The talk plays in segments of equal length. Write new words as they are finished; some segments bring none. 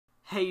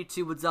Hey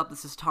YouTube, what's up?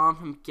 This is Tom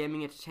from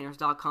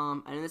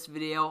GamingEntertainers.com, and in this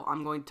video,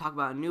 I'm going to talk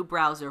about a new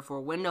browser for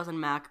Windows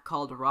and Mac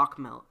called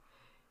RockMelt.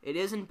 It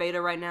is in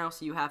beta right now,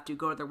 so you have to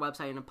go to their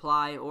website and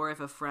apply, or if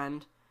a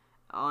friend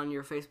on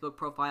your Facebook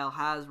profile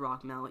has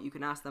RockMelt, you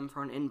can ask them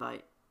for an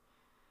invite.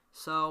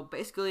 So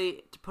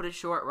basically, to put it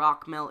short,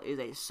 RockMelt is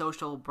a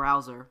social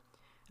browser.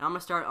 And I'm going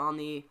to start on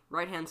the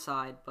right-hand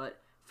side, but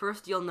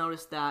first you'll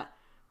notice that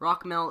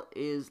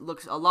RockMelt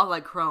looks a lot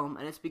like Chrome,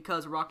 and it's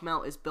because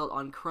RockMelt is built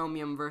on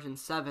Chromium version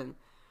 7.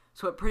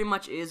 So it pretty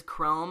much is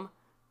Chrome,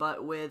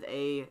 but with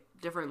a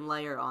different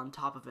layer on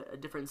top of it, a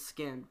different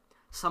skin.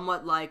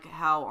 Somewhat like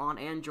how on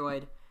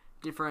Android,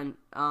 different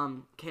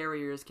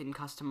carriers can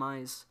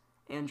customize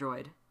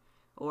Android,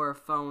 or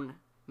phone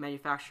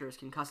manufacturers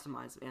can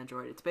customize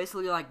Android. It's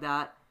basically like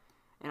that,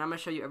 and I'm going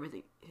to show you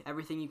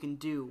everything you can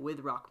do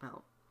with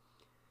RockMelt.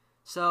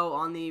 So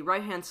on the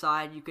right hand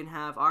side, you can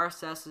have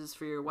RSSs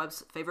for your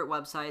favorite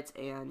websites,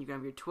 and you can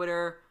have your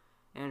Twitter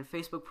and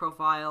Facebook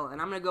profile,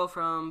 and I'm going to go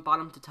from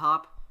bottom to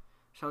top,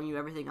 showing you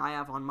everything I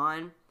have on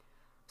mine.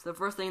 So the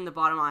first thing in the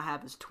bottom I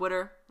have is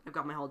Twitter. I've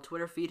got my whole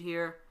Twitter feed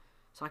here,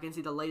 so I can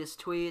see the latest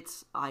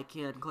tweets. I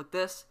can click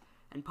this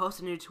and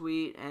post a new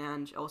tweet,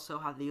 and also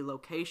have the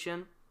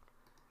location.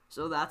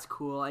 So that's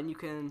cool, and you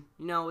can,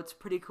 it's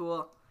pretty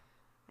cool.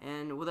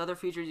 And with other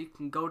features, you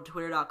can go to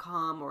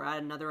twitter.com or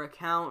add another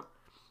account.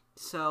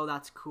 So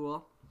that's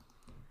cool.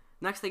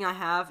 Next thing I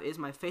have is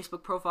my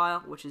Facebook profile,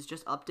 which is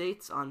just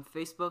updates on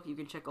Facebook. You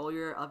can check all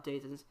your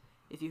updates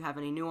if you have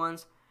any new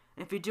ones.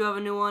 And if you do have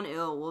a new one, it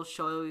will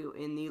show you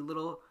in the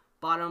little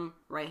bottom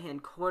right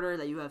hand corner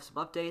that you have some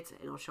updates.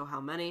 It'll show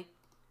how many.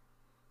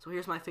 So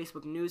here's my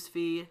Facebook news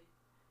feed.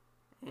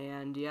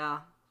 And yeah,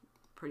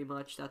 pretty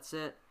much that's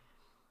it.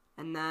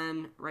 And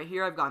then right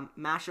here I've got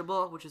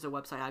Mashable, which is a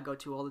website I go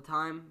to all the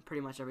time,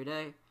 pretty much every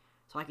day.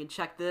 So I can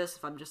check this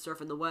if I'm just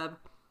surfing the web.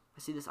 I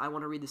see this, I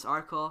want to read this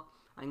article,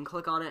 I can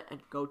click on it and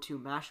go to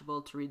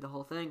Mashable to read the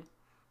whole thing.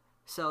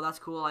 So that's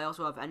cool. I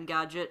also have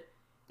Engadget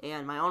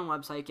and my own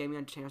website,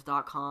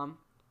 GamingEntertainers.com.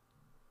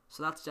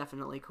 So that's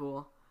definitely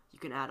cool. You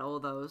can add all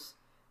of those.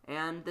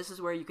 And this is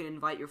where you can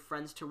invite your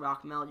friends to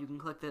RockMelt. You can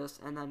click this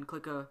and then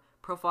click a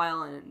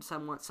profile and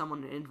someone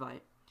to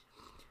invite.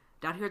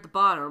 Down here at the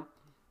bottom,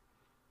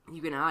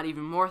 you can add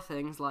even more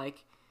things,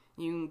 like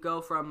you can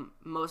go from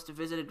most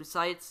visited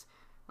sites.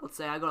 Let's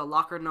say I go to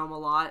LockerGnome a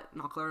lot,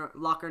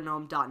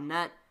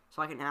 LockerGnome.net,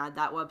 so I can add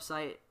that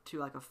website to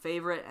like a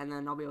favorite, and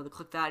then I'll be able to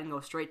click that and go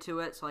straight to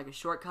it, so like a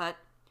shortcut.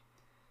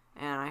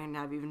 And I can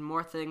have even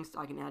more things.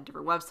 I can add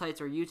different websites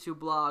or YouTube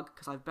blog,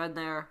 because I've been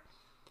there.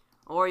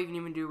 Or you can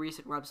even do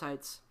recent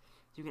websites.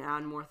 You can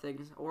add more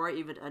things, or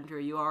even enter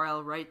a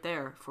URL right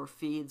there for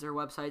feeds or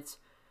websites.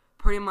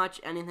 Pretty much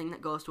anything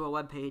that goes to a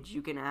web page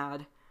you can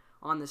add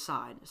on the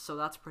side, so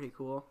that's pretty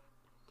cool.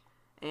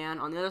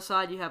 And on the other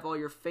side, you have all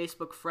your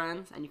Facebook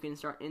friends, and you can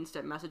start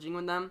instant messaging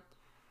with them.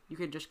 You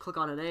can just click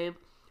on a name.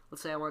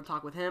 Let's say I want to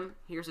talk with him.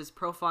 Here's his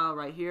profile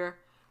right here.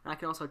 And I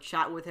can also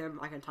chat with him.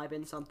 I can type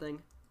in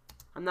something.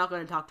 I'm not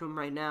going to talk to him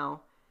right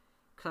now,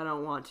 because I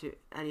don't want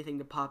anything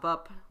to pop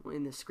up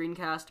in the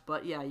screencast.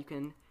 But yeah, you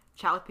can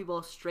chat with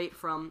people straight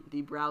from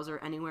the browser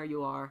anywhere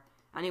you are.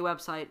 Any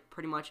website,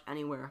 pretty much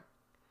anywhere.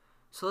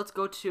 So let's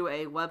go to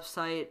a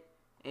website,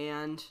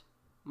 and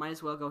might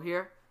as well go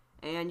here.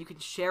 And you can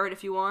share it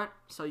if you want,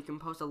 so you can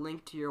post a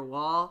link to your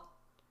wall,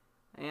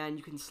 and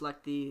you can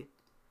select the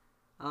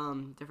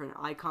different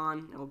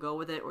icon that will go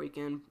with it, or you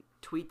can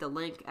tweet the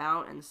link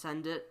out and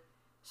send it,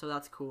 so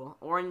that's cool.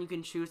 Or you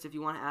can choose if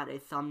you want to add a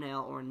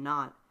thumbnail or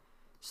not.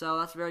 So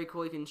that's very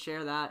cool, you can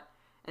share that.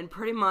 And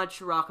pretty much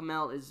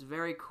RockMelt is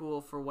very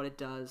cool for what it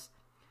does,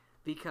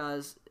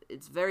 because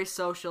it's very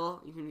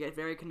social, you can get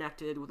very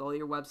connected with all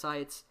your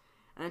websites,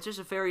 and it's just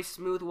a very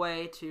smooth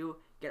way to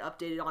get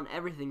updated on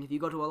everything. If you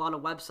go to a lot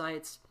of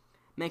websites,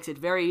 makes it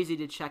very easy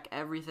to check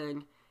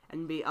everything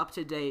and be up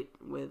to date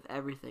with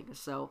everything.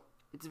 So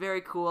it's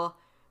very cool.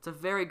 It's a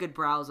very good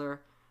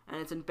browser,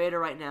 and it's in beta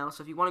right now.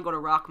 So if you want to go to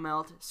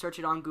RockMelt, search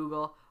it on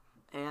Google,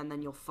 and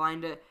then you'll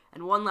find it.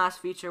 And one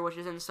last feature, which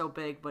isn't so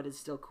big but is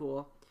still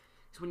cool,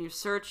 is when you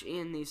search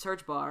in the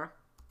search bar,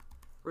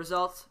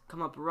 results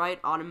come up right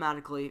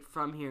automatically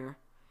from here,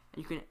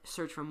 and you can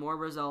search for more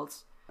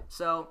results.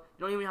 So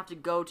you don't even have to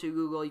go to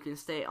Google, you can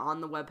stay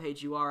on the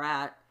webpage you are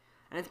at.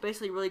 And it's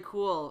basically really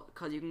cool,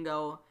 because you can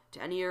go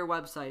to any of your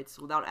websites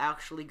without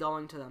actually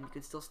going to them. You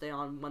can still stay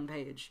on one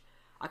page.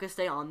 I can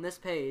stay on this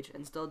page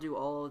and still do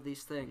all of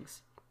these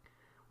things,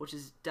 which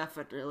is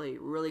definitely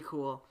really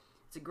cool.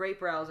 It's a great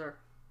browser.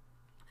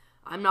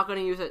 I'm not going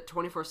to use it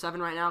 24/7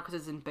 right now because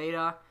it's in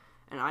beta,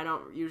 and I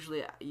don't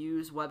usually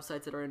use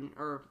websites that are in,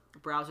 or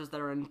browsers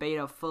that are in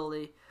beta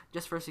fully,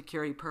 just for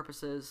security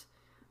purposes.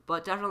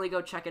 But definitely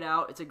go check it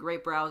out. It's a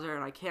great browser,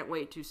 and I can't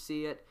wait to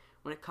see it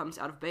when it comes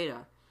out of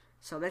beta.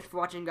 So thanks for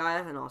watching,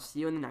 guys, and I'll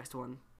see you in the next one.